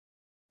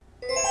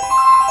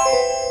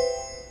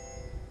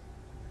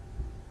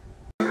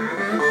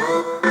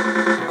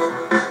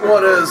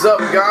is up,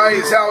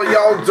 guys? How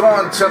y'all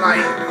doing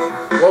tonight?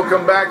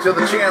 Welcome back to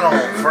the channel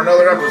for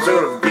another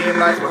episode of Game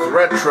Night with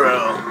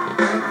Retro.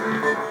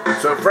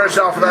 So fresh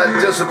off of that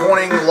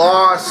disappointing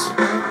loss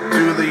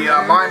to the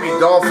Miami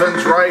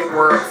Dolphins, right?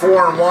 We're at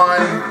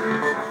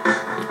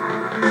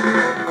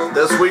 4-1.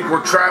 This week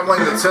we're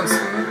traveling to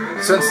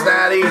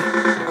Cincinnati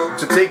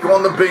to take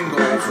on the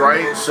Bengals,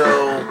 right?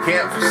 So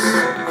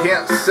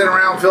can't sit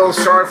around feeling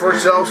sorry for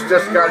ourselves.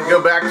 Just got to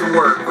go back to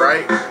work,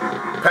 right?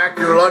 Pack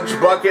your lunch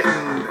bucket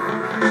and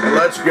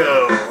let's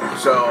go.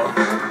 So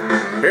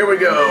here we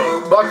go.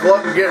 Buckle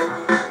up and get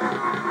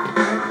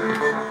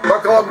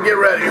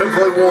ready.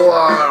 Hopefully we'll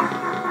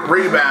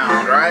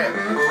rebound, right?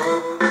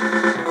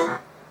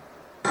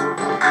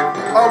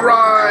 All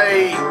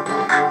right.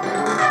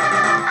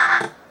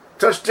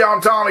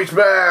 Touchdown, Tommy's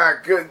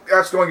back.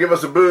 That's going to give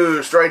us a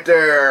boost right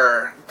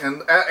there,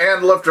 and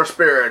lift our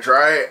spirits,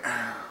 right?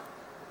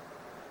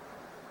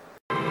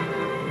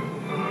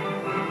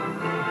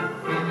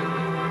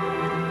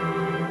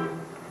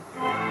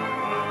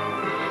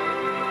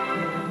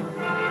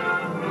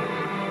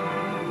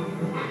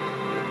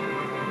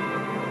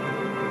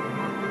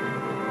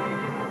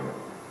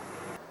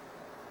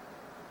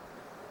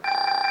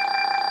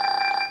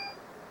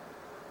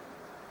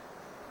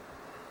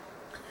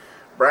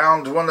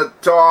 Browns win the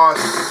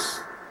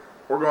toss.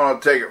 We're going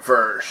to take it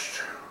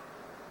first.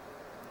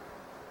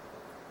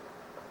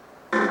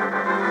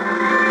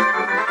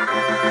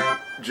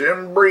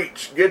 Jim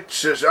Breach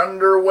gets us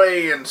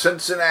underway in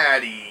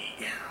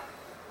Cincinnati.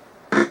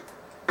 Eric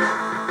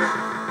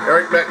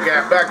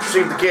Metcalf back to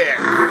receive the kick.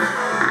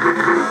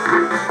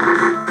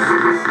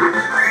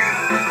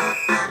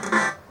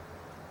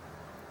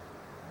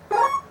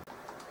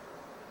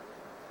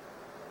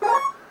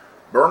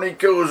 Bernie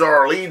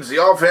Kosar leads the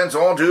offense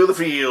onto the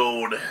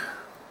field.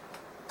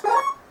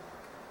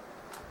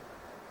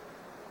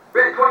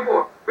 Red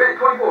 24, red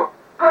 24.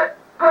 Hut,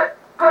 hut,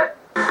 hut.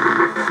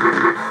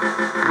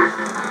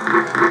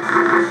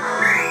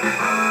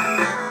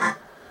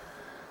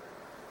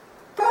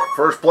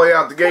 First play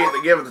out the gate,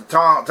 they give it to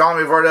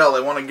Tommy Vardell.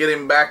 They want to get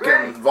him back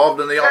involved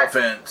in the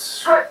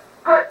offense. Hut,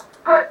 hut,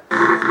 hut.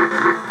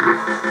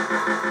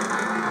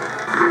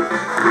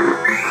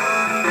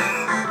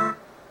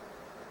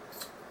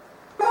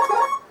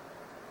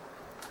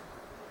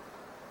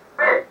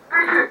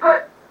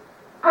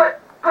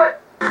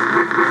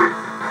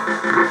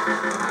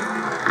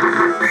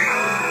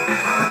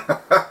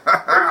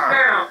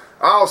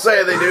 I'll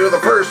say they do. The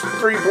first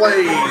 3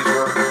 plays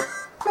were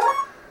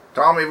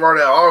Tommy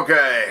Vardell.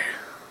 Okay.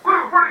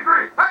 Blue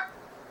 43. Hut,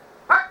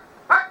 hut,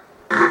 hut.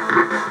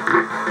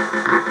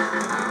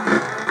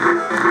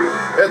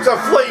 It's a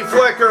flea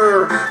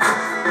flicker.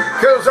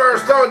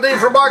 Kosar's throwing deep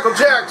for Michael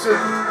Jackson.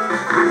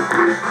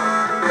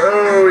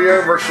 Oh, he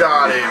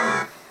overshot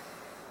him.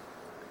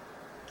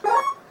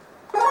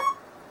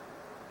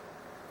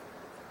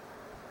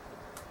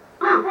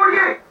 Blue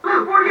 48.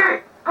 Blue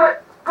 48.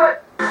 Hut,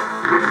 hut.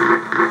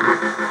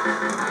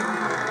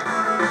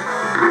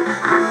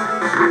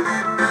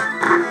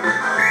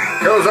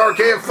 Kosar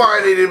can't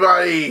find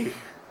anybody.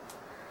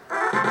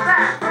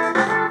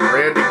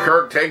 Randy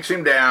Kirk takes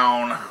him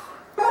down.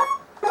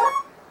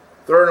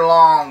 3rd and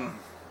long.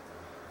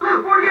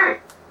 Blue 48.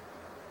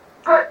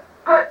 Hut,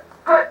 hut,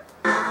 hut.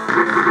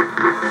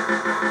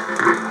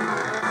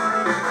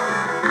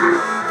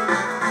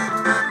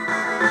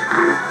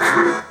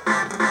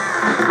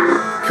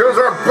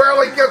 Kosar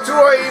barely gets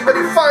away, but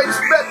he finds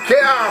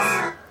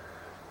Metcalf.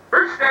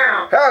 First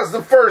down. Has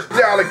the first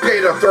down, a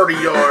gain of 30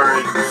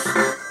 yards.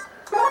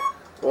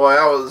 Boy,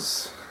 that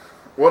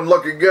wasn't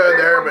looking good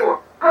there,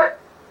 but Hut,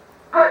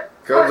 hut.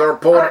 Kosar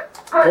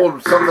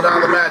pulled something out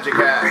of the magic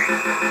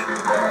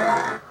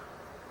hat.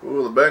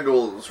 Ooh, the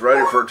Bengals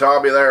ready for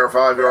Tommy there,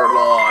 5-yard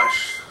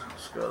loss.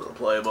 Let's go to the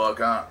playbook,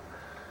 huh?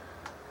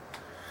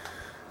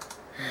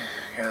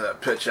 Get that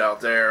pitch out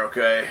there,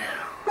 okay.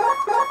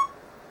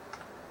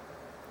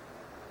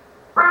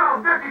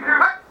 Brown 52.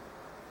 Hut,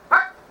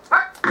 hut,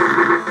 hut.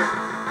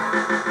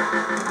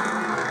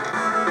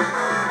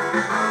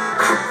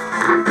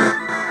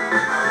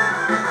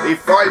 He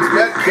finds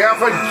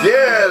Metcalf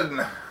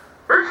again.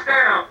 First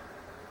down.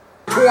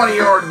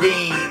 20-yard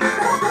gain.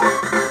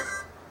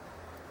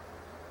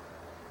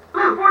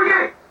 Blue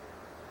 48.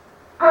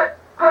 Hut,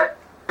 hut.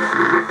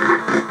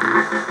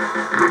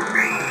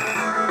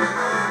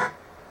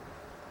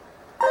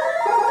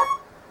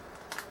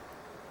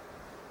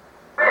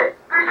 Red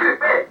 32,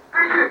 red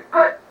 32.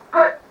 Hut,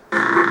 hut.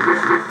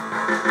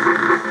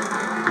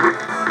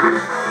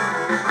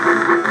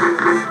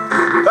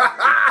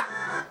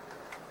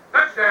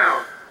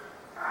 Touchdown.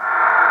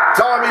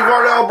 Tommy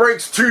Vardell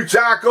breaks 2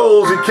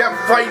 tackles and kept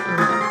fighting.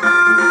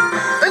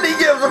 And he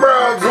gives the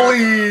Browns the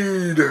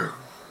lead.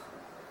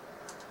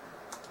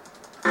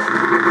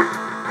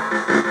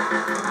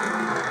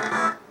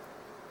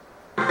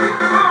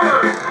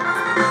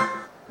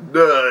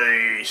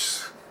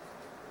 Nice.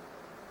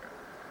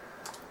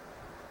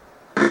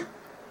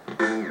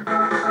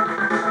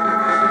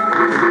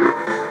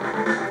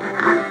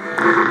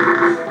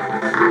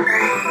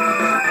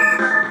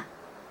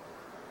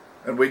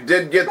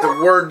 did get the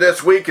word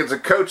this week. It's a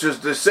coach's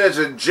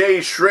decision.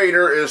 Jay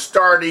Schrader is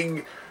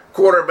starting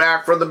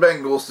quarterback for the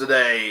Bengals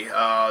today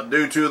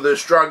due to the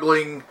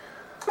struggling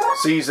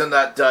season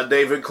that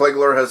David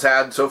Klingler has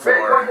had so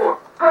far.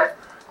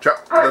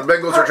 The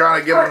Bengals are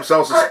trying to give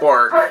themselves a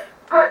spark.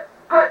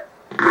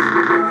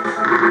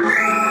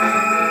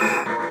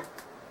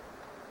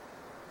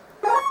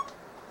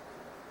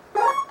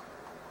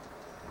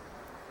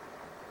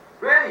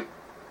 Ready,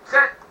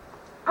 set,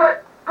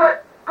 put,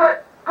 put,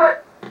 put,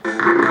 put.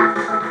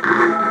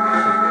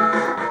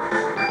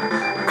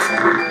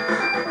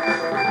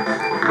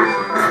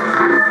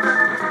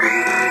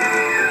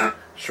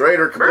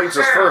 Schrader completes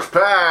his first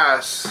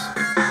pass.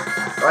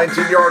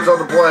 19 yards on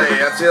the play.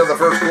 That's the end of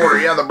the first quarter.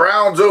 Yeah, the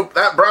Browns,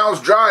 that Browns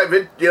drive,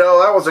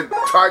 that was a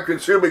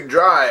time-consuming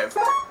drive.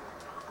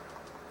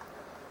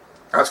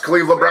 That's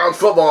Cleveland Browns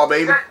football,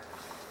 baby.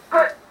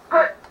 Put,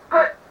 put,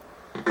 put.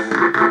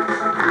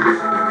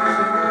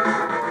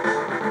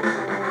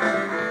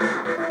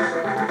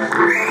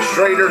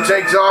 Schrader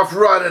takes off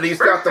running. He's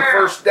got the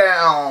first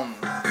down.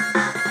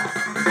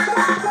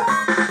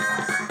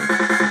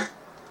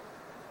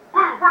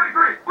 Blue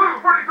 43, blue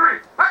 43.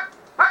 Hut,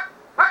 hut,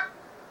 hut.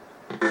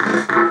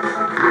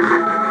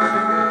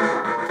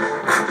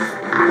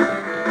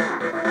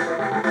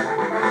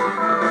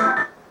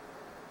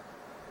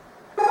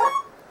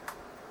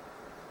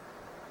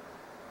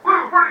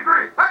 Blue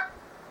 43. Hut,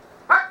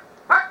 hut,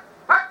 hut,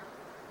 hut.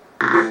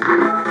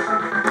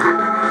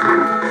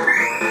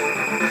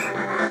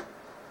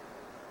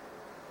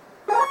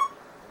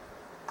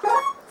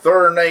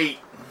 3rd and 8.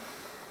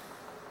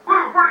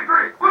 Blue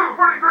 43, blue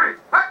 43.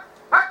 Hut,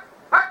 hut,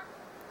 hut.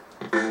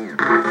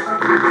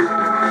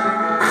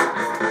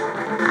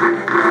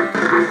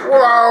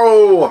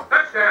 Whoa!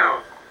 Touchdown.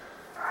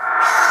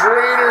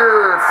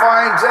 Schrader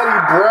finds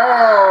Eddie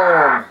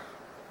Brown.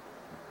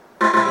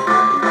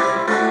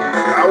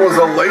 That was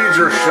a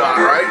laser shot,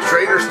 right?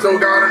 Schrader still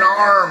got an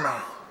arm.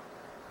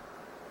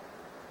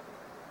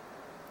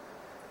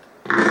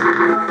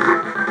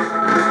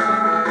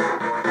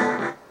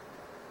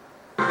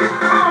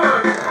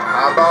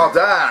 How about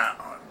that?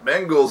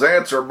 Bengals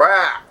answer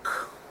back.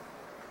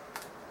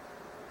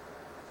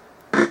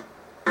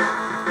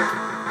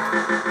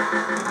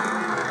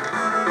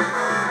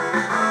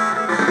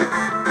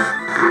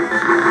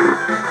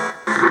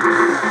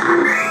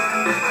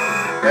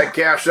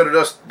 Metcalf should have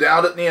just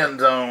downed it in the end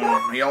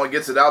zone. He only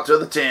gets it out to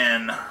the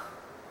 10.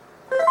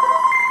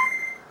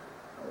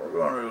 We're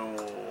going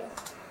to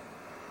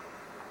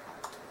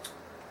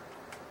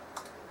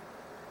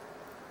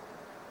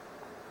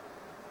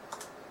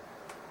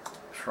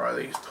try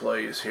these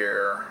plays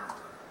here.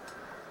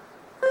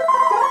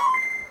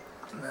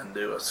 And then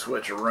do a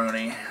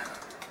switcheroonie.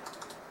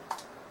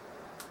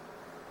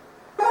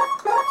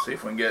 See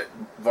if we can get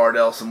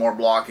Vardell some more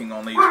blocking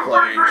on these Blue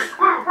plays. 43,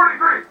 blue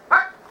 43.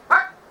 Hut,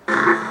 hut.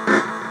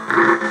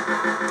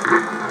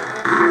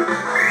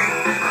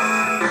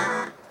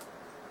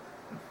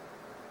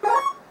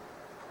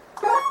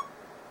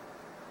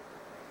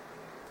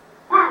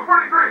 Blue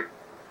 43.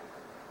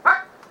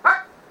 Hut, hut.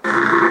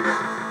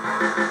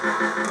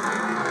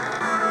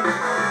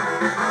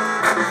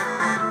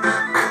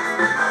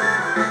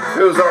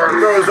 Kuzar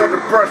throws under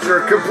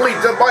pressure, complete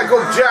to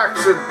Michael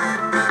Jackson.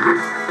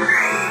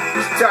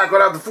 He's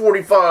tackled out to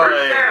 45.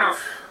 First down.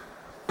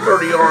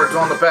 30 yards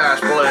on the pass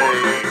play.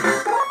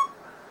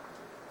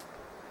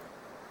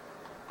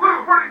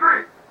 Blue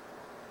 43.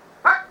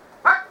 Hut,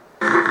 hut.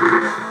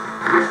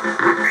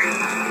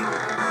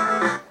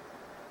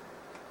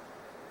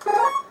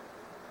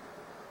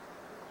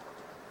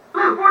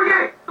 Blue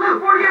 48, blue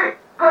 48.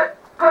 Hut,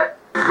 hut.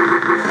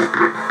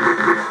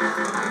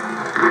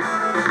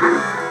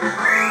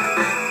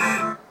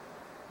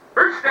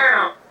 First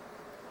down.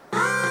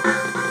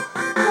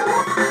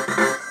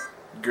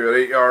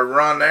 Good 8-yard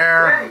run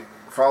there.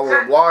 Follow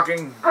the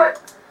blocking. Hut.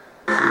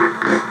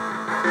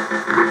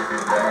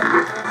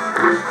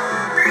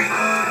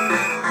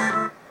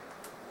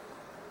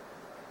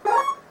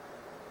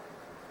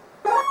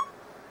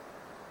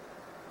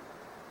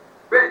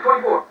 Red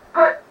 24.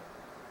 Hut,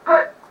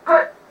 hut,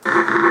 hut.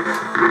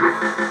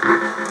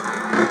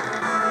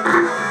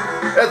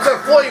 It's a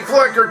flea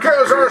flicker.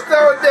 Kuzar's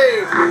now a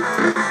Dave.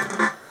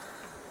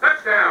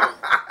 Touchdown.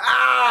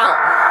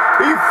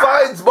 He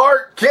finds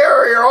Mark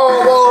Carrier.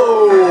 Oh,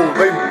 whoa.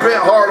 They bit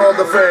hard on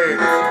the fade.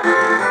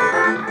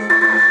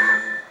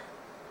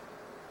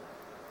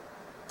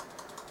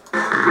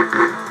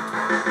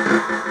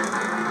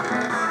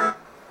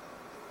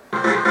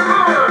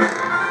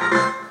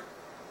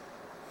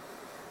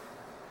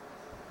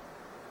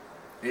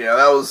 Yeah,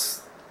 that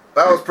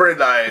was pretty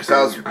nice.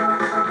 That was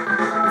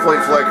flea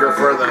flicker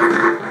for the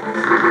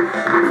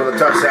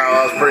touchdown.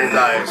 That was pretty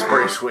nice,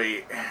 pretty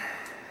sweet.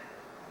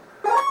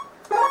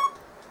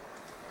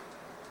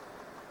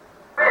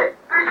 Red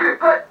 32.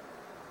 Hut,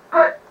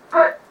 hut,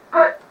 hut,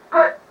 hut,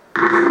 hut.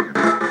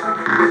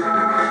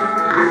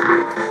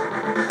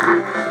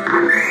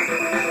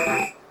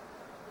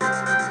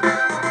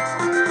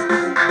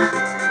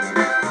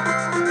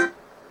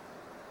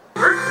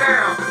 First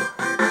down.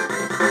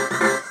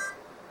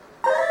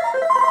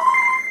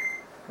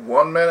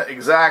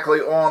 exactly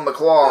on the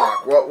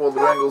clock. What will the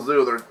Bengals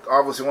do? They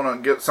obviously want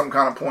to get some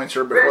kind of points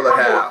here before the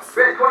half.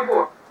 Red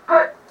 24.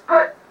 Hut,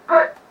 hut,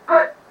 hut,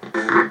 hut.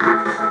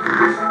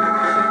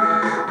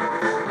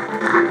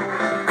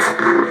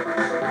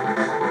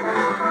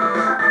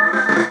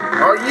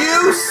 Are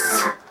you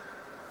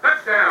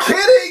Touchdown.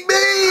 kidding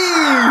me?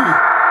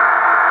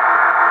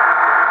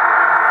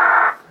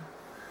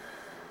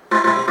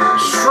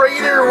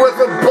 Schrader with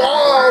a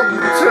bomb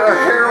to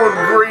Harold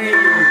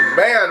Green.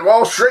 Man,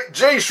 well,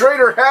 Jay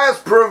Schrader has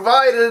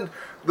provided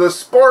the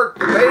spark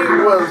they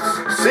was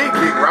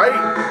seeking,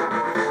 right?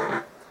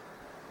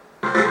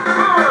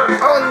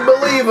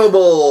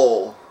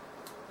 Unbelievable.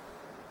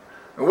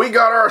 We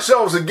got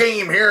ourselves a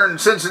game here in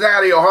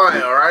Cincinnati,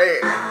 Ohio,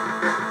 right?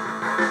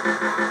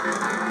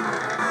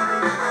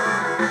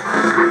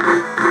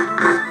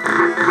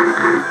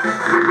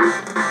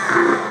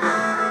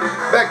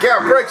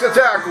 Metcalf breaks a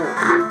tackle.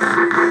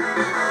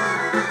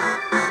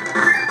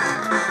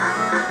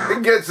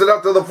 He gets it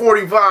up to the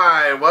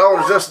 45. Well,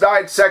 there's just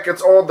 9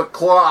 seconds on the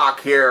clock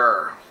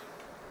here.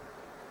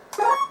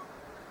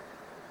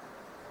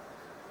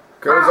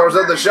 Cozar's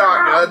in the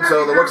shotgun,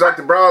 so it looks like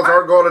the Browns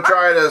are going to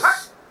try to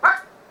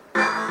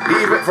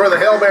heave it for the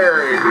Hail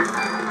Mary.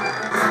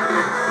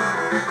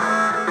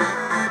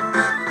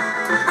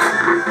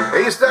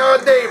 He's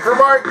down deep for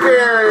Mark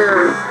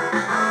Carrier.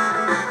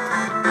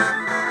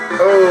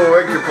 Oh,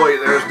 incomplete.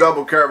 There's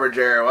double coverage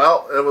there.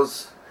 Well, it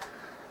was...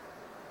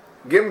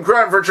 Give him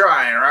credit for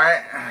trying,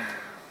 right?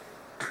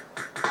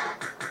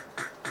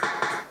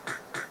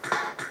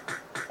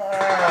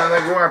 I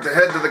think we're going to have to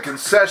head to the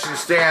concession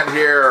stand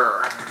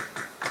here.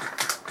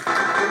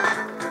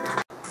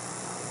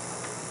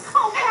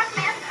 Oh,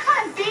 Pac-Man,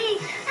 I'm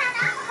beat. And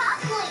I'm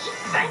hungry.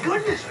 Thank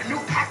goodness for new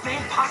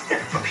Pac-Man pasta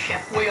from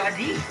Chef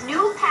Boyardee.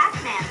 New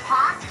Pac-Man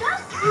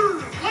pasta?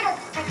 Little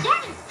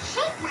spaghetti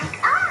shaped like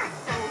us.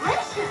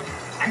 Delicious.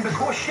 And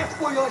because Chef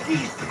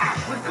Boyardee's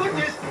packed with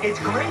goodness, it's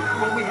great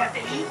when we have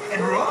to eat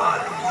and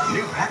run.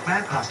 New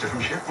Pac-Man pasta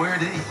from Chef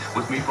Boyardee.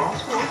 With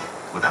meatballs,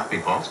 without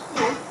meatballs,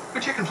 for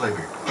chicken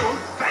flavor.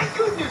 Thank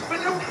goodness for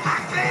new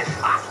Pac-Man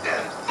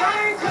pasta.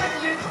 Thank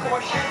goodness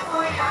for Chef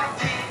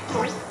Boyardee.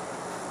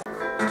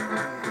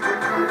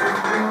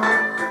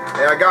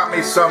 Hey, I got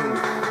me some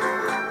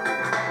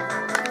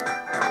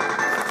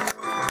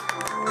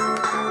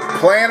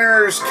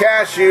Planters,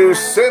 cashews,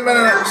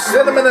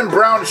 cinnamon and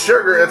brown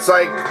sugar. It's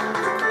like,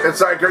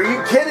 are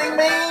you kidding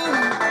me?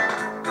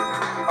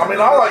 I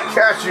mean, I like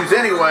cashews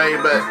anyway,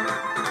 but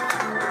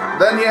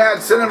then you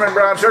add cinnamon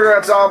brown sugar,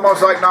 that's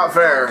almost like not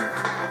fair.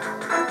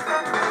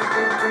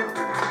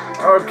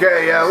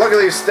 Okay, yeah, look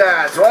at these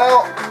stats.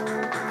 Well,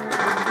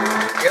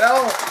 you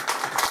know,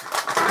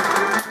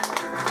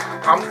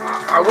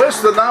 I wish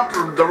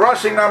the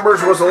rushing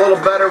numbers was a little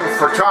better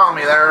for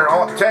Tommy there.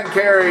 10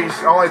 carries,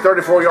 only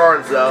 34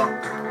 yards though.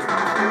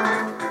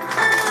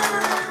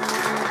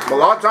 But a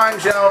lot of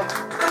times, you know,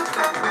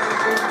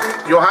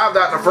 you'll have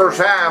that in the first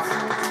half,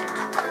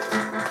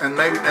 and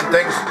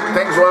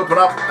things will open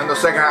up in the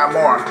second half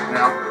more. You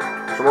know,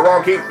 so we're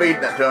gonna keep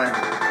feeding it to him.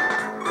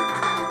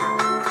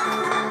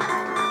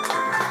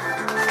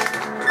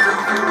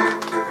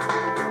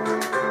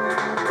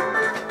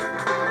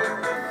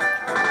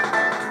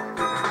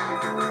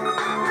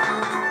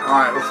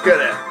 Alright, let's get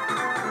it.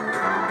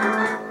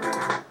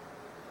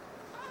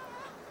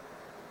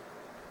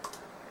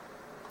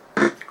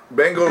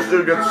 Bengals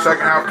do get the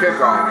second half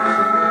kickoff.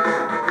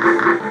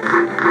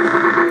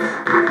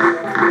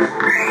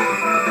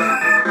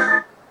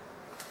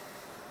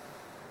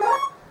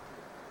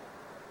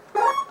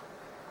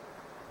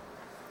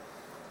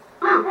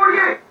 Blue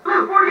 48.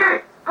 Blue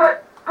 48.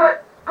 Hut,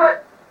 hut,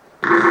 hut.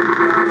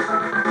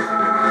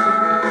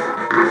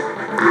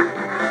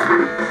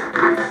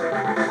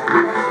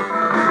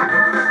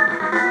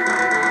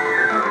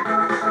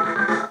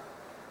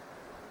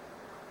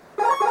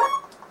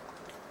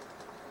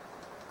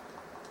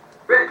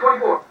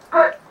 24.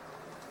 Hut,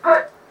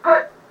 hut,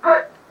 hut,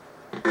 hut.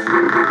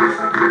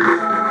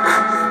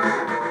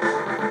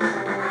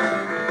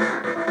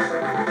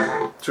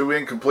 Two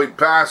incomplete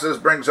passes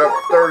brings up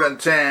 3rd and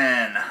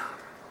 10.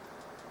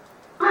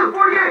 Blue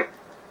 48.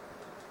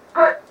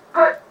 Hut,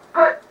 hut,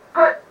 hut,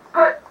 hut,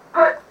 hut,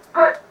 hut,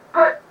 hut,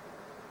 hut.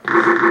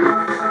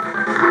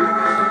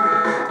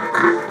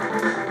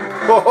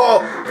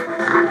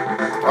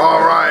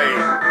 All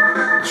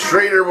right.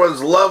 Schrader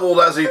was leveled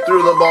as he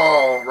threw the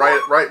ball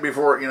right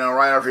before, you know,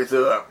 right after he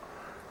threw it.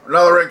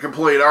 Another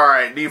incomplete. All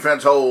right,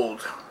 defense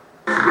hold.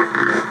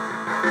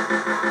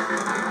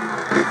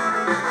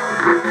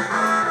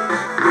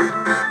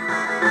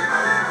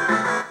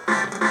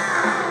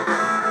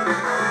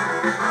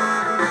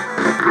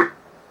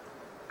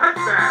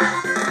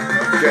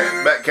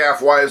 Okay,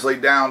 Metcalf wisely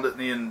downed it in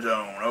the end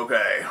zone.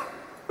 Okay.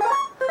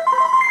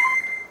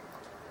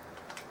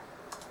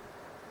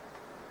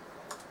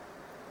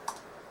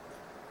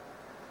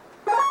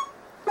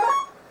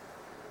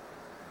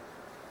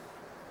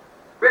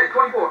 Red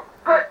 24.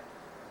 Hut,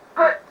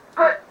 hut,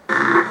 hut.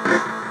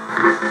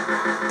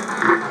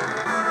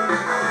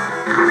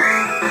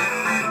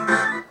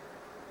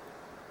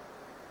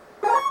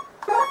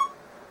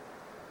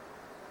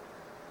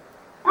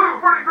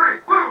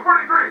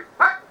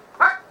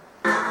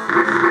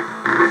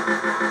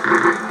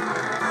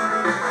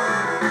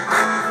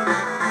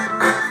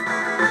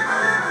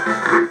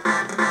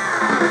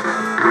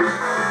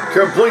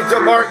 complete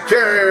the mark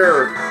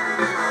carrier.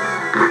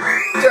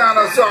 Down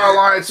the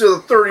sideline to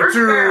the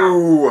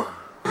 32.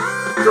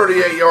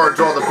 38 yards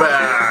on the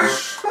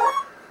pass.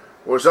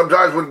 Well,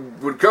 sometimes when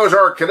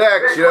Kozar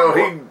connects, you know,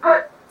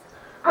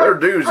 they're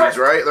doozies,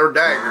 right? They're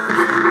daggers.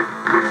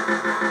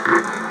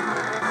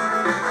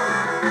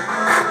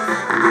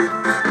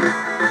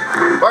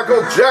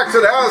 Michael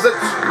Jackson has it.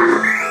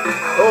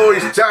 Oh,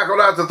 he's tackled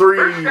out to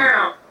 3.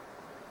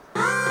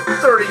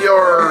 30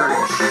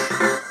 yards.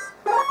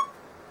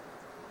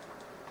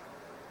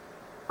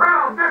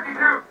 Round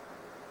 52.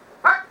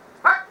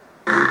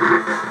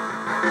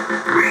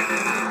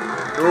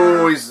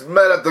 Oh, he's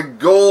met at the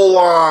goal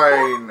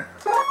line.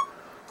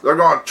 They're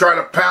going to try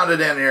to pound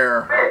it in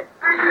here.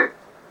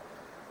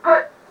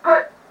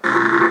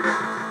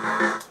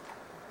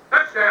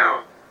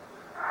 Touchdown.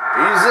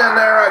 He's in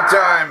there at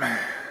time.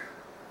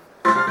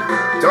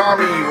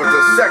 Tommy with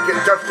the second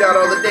touchdown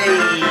of the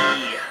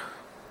day.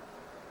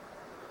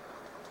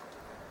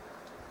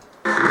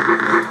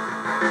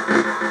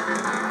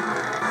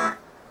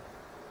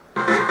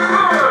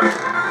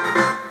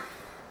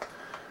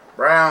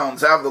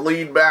 Browns have the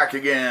lead back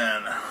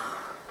again.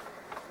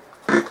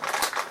 Some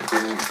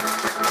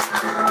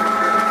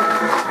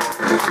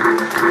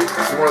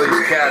more of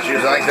these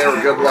cashews, I think they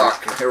were good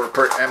luck. They were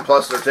and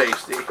plus they're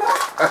tasty.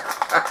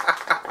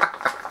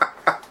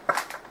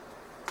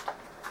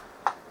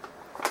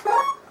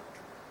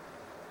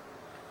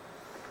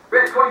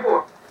 Red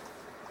 24.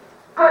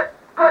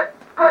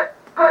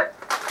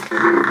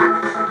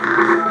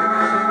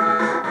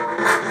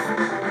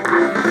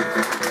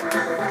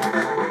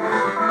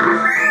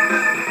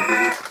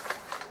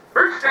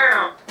 First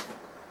down.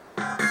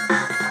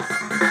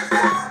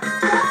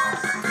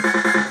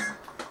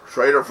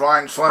 Schrader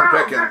flying slim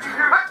pickings.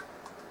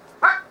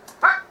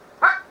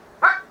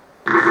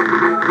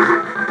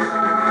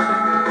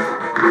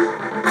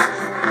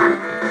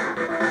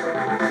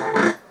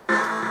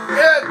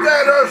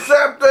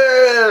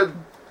 Intercepted!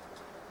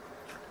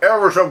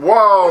 Everson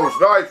Walls,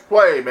 nice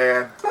play,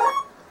 man.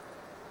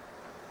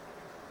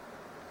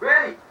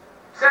 Ready.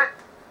 Set.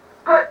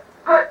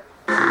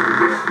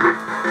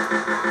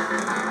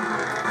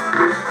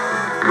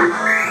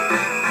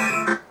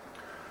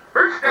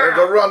 First There's a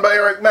down. run by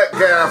Eric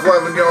Metcalf,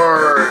 11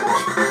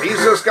 yards.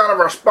 He's just kind of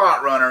our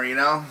spot runner, you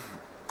know.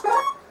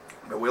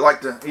 But we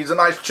like to, he's a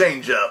nice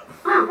change-up.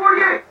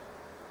 48.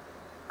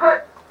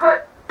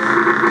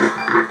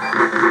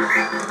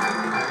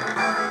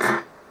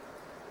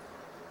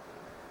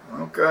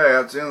 Okay,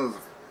 that's the end of the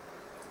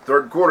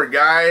third quarter,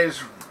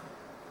 guys.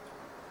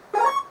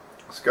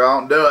 Let's go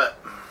out and do it.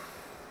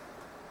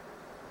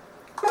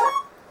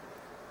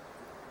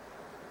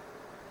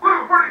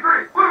 Blue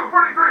 43. Blue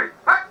 43.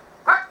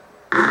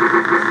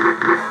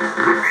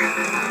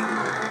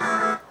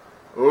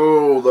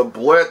 Oh, the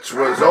blitz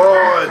was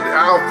on.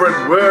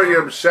 Alfred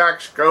Williams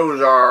sacks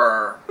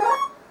Kozar.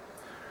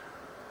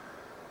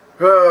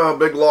 Oh,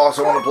 big loss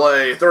on the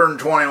play. 3rd and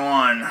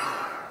 21.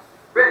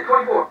 Red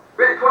 24.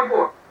 Red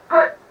 24.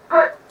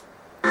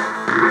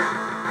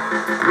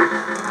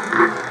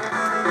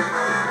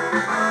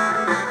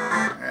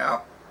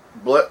 Yeah.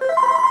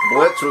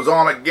 Blitz was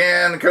on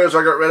again.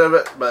 Kozar got rid of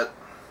it, but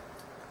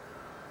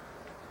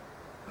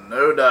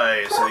no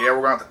dice. So, yeah,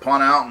 we're going to have to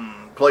punt out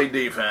and play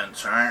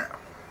defense, alright?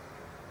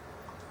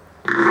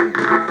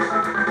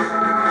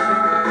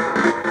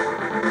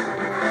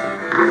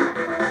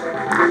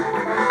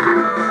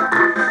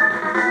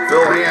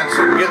 Phil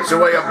Hansen gets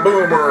away a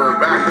boomer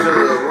back to the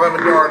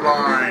 11-yard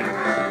line.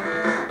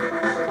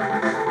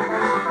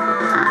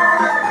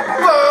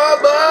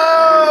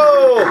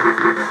 Bubbo!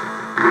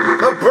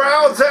 The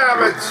Browns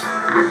have it.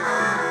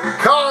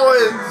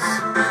 Collins.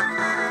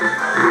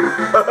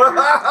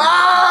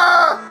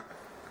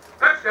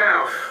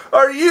 Touchdown.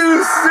 Are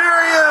you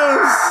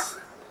serious?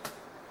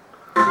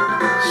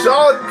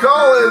 Sean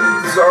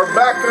Collins, our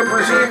backup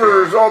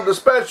receivers on the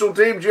special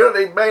teams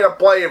unit, he made a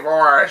play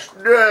for us.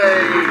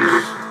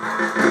 Jeez.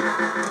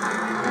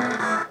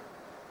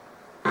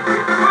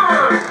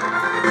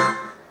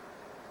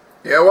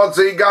 Yeah, once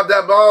he got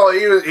that ball,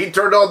 he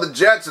turned on the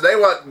Jets and they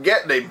wasn't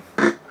getting him.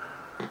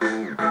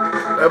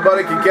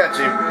 Nobody can catch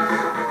him.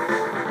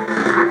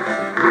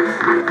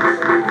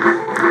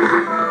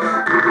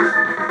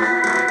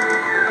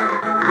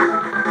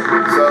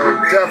 So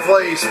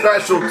definitely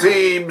special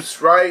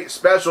teams, right?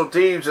 Special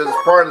teams is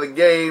part of the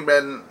game,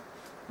 and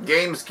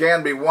games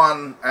can be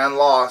won and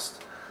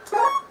lost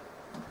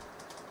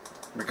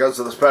because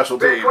of the special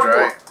teams,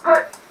 right?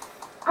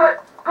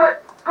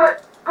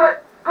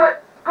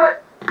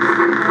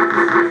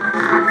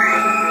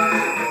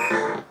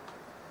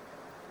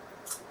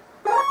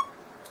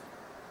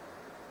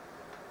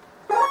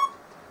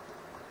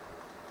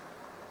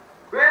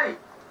 Ready.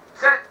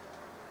 Set.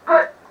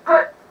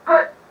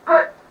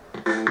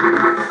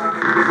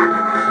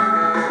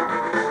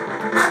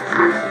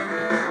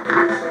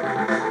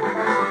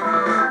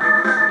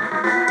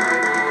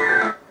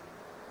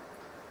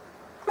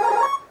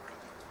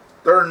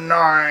 3rd and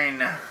 9.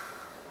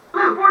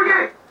 Blue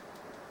 48.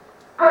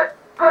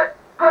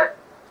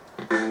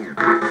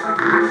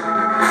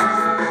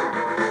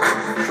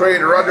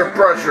 Schrader under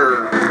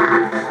pressure.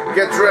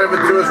 Gets rid of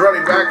it to his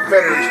running back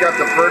Fenner. He's got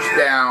the first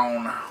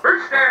down.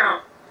 First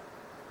down.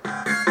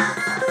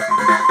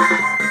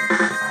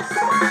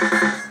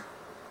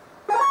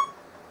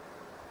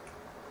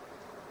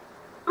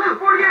 Blue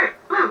 48.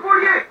 Blue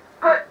 48.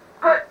 Hut,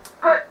 hut,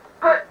 hut,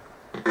 hut.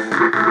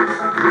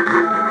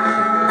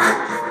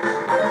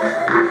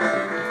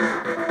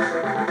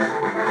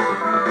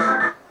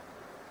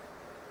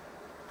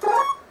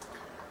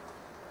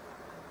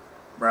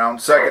 Brown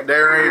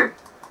secondary.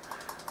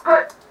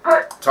 Hut,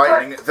 hut,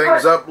 Tightening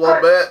things up a little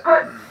bit.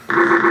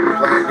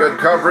 Playing good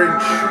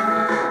coverage.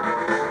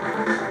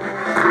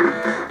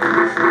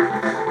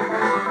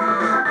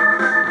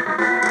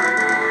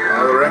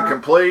 Another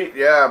incomplete.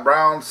 Yeah,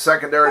 Brown's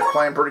secondary is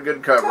playing pretty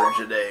good coverage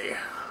today.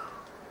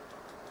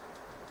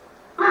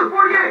 Blue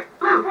 48.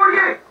 Blue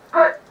 48.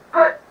 Hut,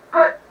 hut,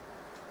 hut.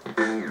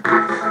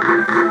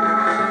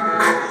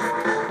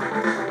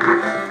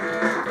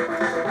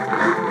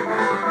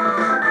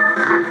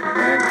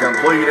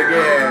 Incomplete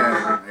again.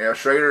 Yeah,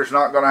 Schrader's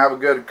not going to have a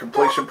good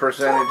completion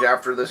percentage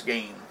after this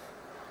game.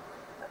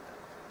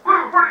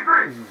 Blue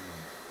 43.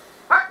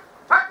 Hut,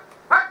 hut,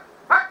 hut,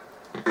 hut.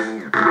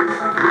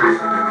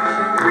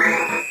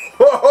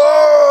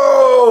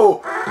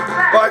 Whoa!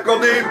 Michael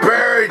D.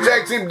 Perry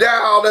takes him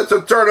down. That's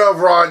a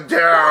turnover on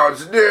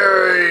downs.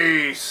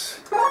 Nice.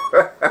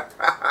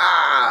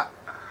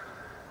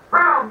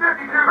 Brown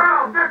 52.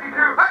 Brown 52.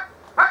 Hut,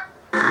 hut.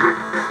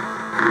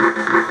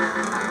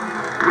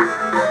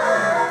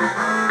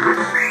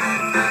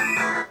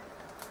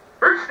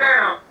 First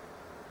down.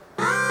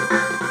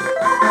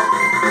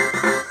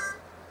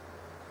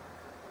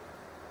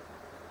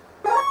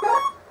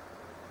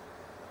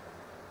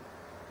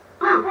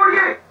 Blue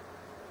 48.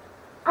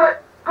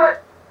 Hut,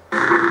 hut.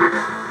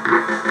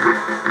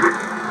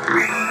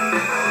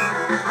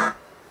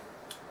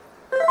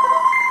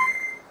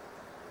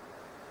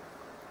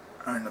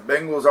 And the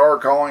Bengals are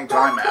calling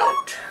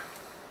timeout.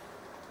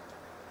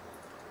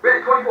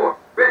 Red 24.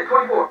 Red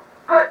 24.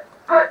 Hut,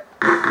 hut.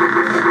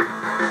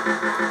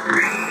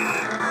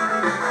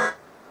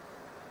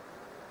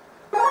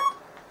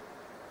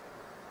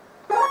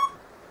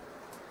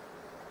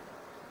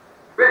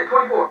 Red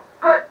 24.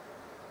 Hut,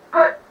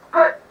 hut,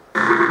 hut.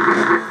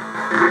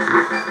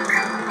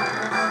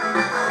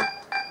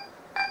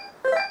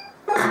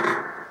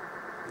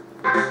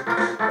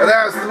 And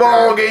that's the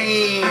ball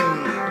game.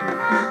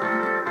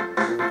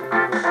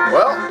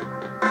 Well,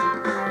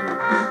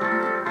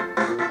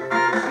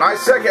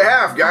 nice second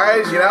half,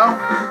 guys, you know.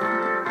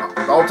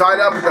 All tied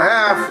up at the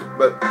half,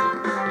 but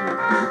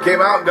we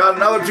came out and got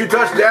another 2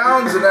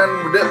 touchdowns, and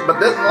then didn't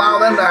allow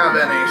them to have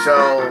any.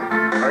 So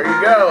there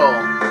you go.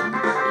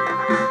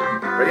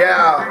 But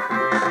yeah,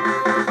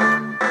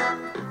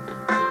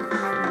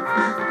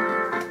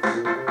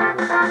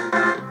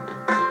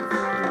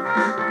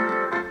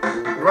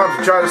 we're going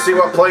to try to see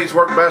what plays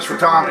work best for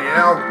Tommy. You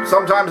know,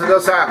 sometimes it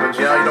does happen.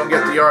 You know, you don't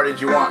get the yardage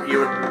you want. You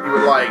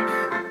would like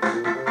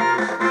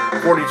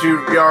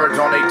 42 yards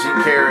on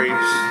 18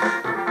 carries.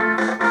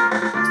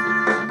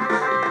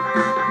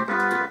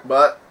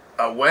 But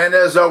a win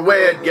is a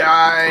win,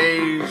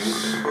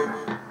 guys.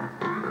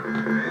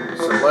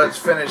 So let's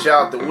finish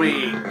out the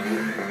week.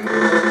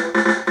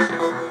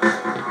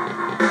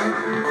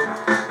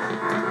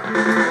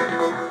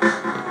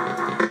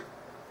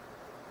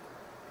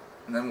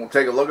 And then we'll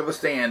take a look at the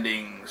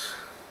standings.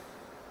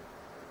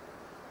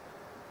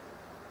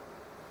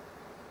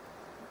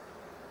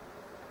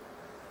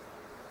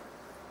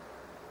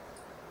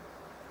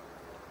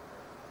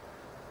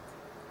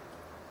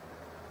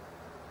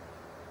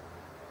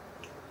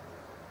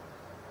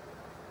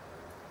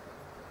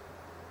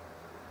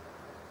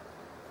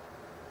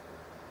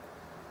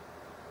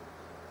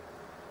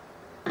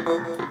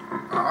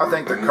 I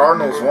think the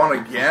Cardinals won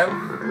again.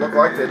 Looked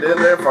like they did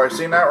there, if I've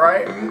seen that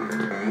right.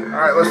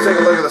 Alright, let's take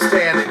a look at the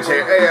standings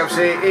here.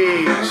 AFC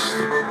East.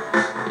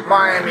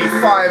 Miami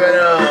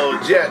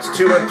 5-0. Jets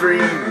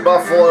 2-3.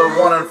 Buffalo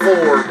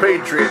 1-4.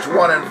 Patriots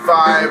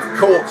 1-5.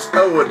 Colts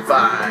 0-5.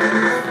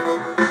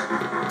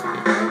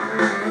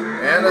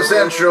 And the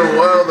Central,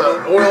 well,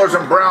 the Oilers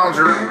and Browns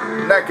are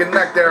neck and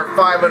neck there at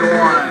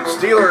 5-1.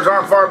 Steelers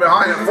aren't far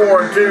behind at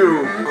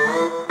 4-2.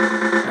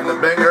 And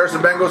there's the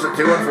Bengals at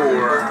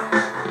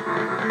 2-4.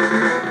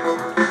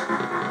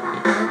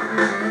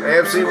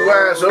 AFC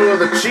West, oh,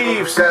 the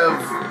Chiefs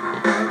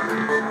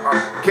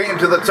came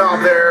to the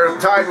top there,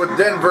 tied with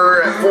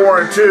Denver at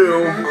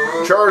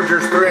 4-2.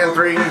 Chargers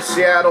 3-3.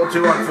 Seattle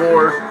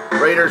 2-4.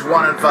 Raiders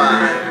 1-5.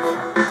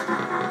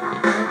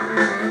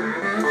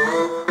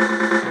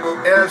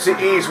 NFC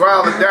East,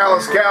 wow, the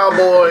Dallas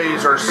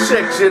Cowboys are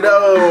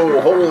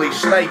 6-0. Holy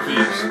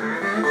snakies.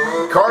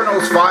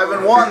 Cardinals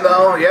 5-1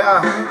 though,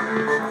 yeah.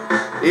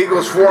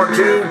 Eagles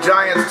 4-2,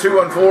 Giants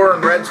 2-4,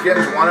 and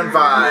Redskins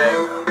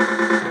 1-5.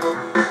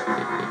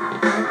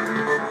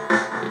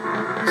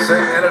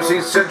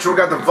 NFC Central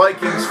got the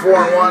Vikings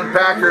 4-1,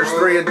 Packers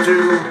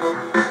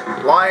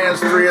 3-2,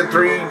 Lions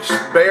 3-3,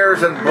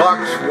 Bears and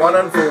Bucks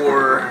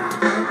 1-4.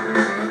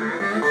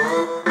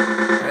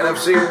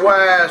 NFC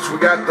West, we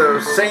got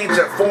the Saints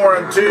at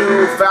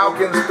 4-2,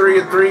 Falcons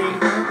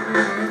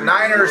 3-3,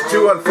 Niners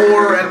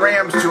 2-4, and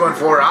Rams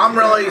 2-4. I'm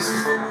really,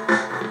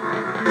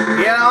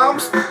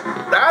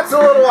 that's a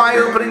little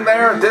eye-opening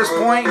there at this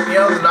point. You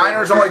know, the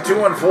Niners only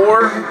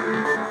 2-4,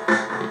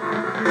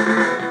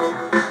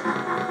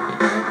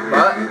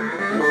 but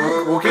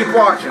we'll keep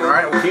watching,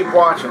 right? We'll keep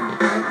watching.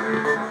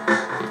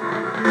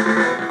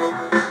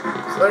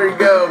 There you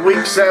go, Week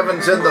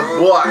 7's in the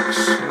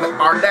books.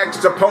 Our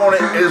next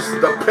opponent is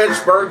the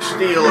Pittsburgh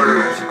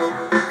Steelers,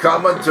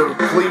 coming to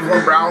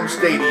Cleveland Brown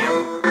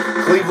Stadium,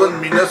 Cleveland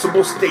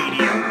Municipal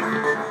Stadium.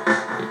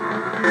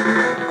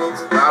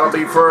 That'll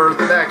be for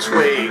the next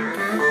week.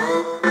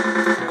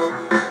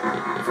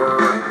 For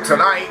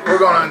tonight, we're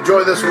going to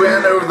enjoy this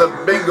win over the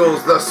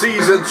Bengals, the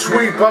season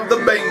sweep of the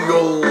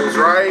Bengals,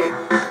 right?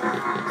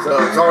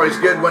 So it's always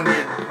good when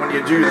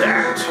you do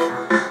that.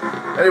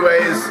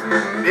 Anyways,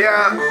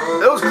 yeah,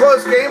 it was a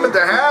close game at the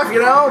half, you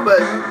know,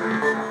 but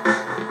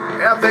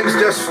yeah, things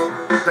just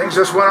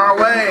went our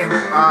way in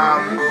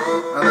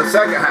the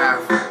second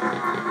half.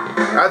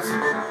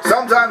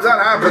 Sometimes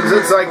that happens.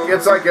 It's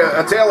like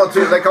a tale of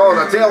two. They call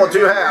it a tale of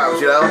two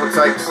halves, you know. It's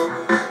like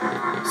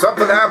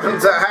something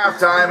happens at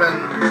halftime,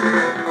 and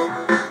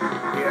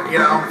you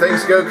know,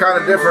 things go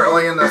kind of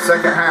differently in the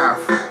second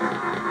half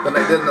than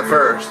they did in the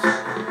first.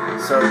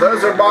 So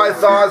those are my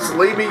thoughts.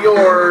 Leave me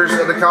yours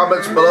in the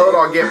comments below, and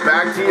I'll get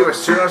back to you as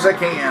soon as I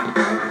can.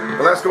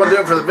 But that's going to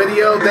do it for the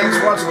video. Thanks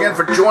once again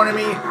for joining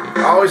me.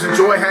 I always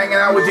enjoy hanging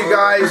out with you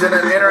guys and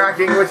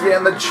interacting with you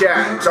in the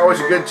chat. It's always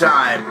a good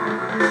time.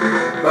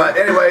 But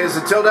anyways,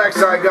 until next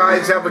time,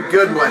 guys, have a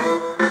good one.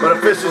 But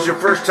if this is your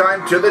first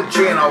time to the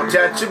channel,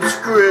 tap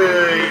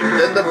subscribe,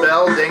 then the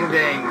bell, ding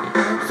ding,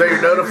 so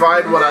you're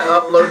notified when I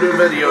upload new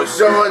videos.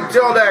 So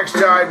until next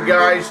time,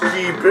 guys,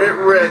 keep it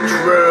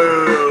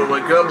retro,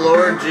 and come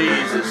Lord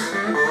Jesus.